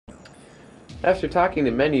After talking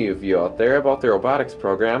to many of you out there about the robotics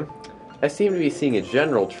program, I seem to be seeing a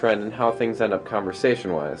general trend in how things end up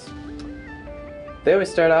conversation-wise. They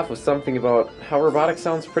always start off with something about how robotics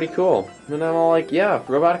sounds pretty cool, and I'm all like, yeah,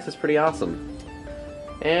 robotics is pretty awesome.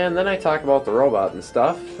 And then I talk about the robot and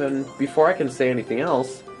stuff, and before I can say anything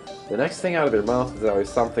else, the next thing out of their mouth is always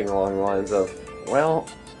something along the lines of, well,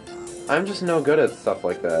 I'm just no good at stuff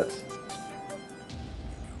like that.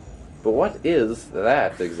 But what is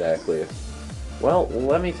that exactly? Well,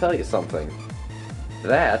 let me tell you something.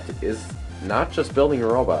 That is not just building a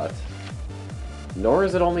robot, nor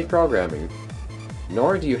is it only programming,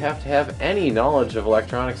 nor do you have to have any knowledge of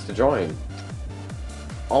electronics to join.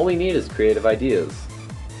 All we need is creative ideas.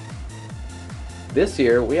 This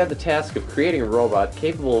year, we had the task of creating a robot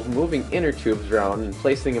capable of moving inner tubes around and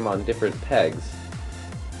placing them on different pegs.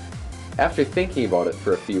 After thinking about it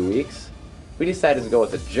for a few weeks, we decided to go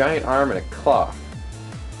with a giant arm and a claw.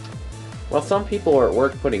 While some people were at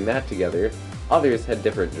work putting that together, others had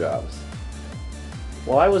different jobs.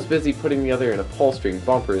 While I was busy putting together and upholstering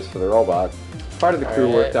bumpers for the robot, part of the crew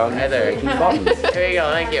worked on making buttons. There you go,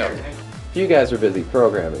 thank you. You guys were busy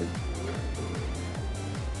programming.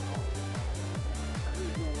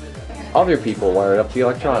 Other people wired up the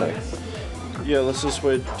electronics. Yeah, let's just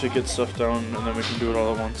wait to get stuff down and then we can do it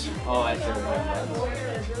all at once. Oh, I see.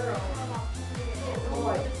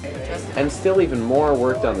 And still even more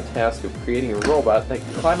worked on the task of creating a robot that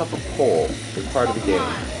can climb up a pole as part of the game.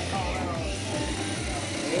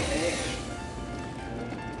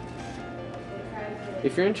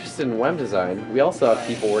 If you're interested in web design, we also have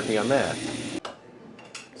people working on that.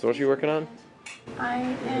 So what are you working on? I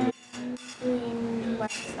am doing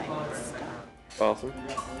website stuff. Awesome.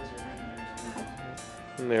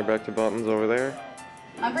 And they're back to buttons over there.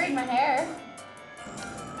 I'm braiding my hair.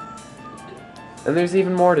 And there's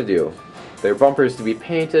even more to do. There are bumpers to be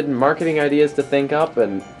painted, marketing ideas to think up,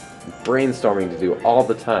 and brainstorming to do all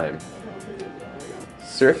the time.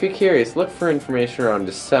 So if you're curious, look for information around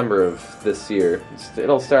December of this year.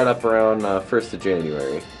 It'll start up around 1st of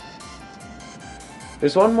January.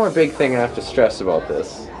 There's one more big thing I have to stress about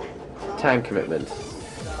this. Time commitment.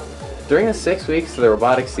 During the 6 weeks of the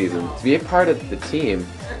robotics season, to be a part of the team,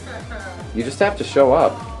 you just have to show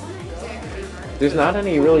up. There's not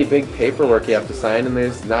any really big paperwork you have to sign, and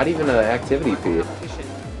there's not even an activity fee.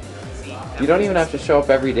 You don't even have to show up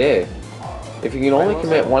every day. If you can only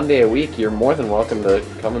commit 1 day a week, you're more than welcome to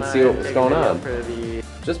come and see what's going on.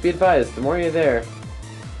 Just be advised, the more you're there,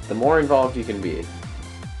 the more involved you can be.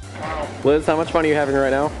 Liz, how much fun are you having right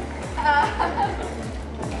now?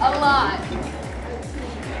 A lot.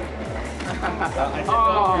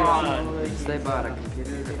 They bought a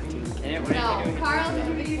computer. No, Carl,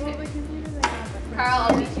 Carl,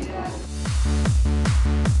 I'll teach you that.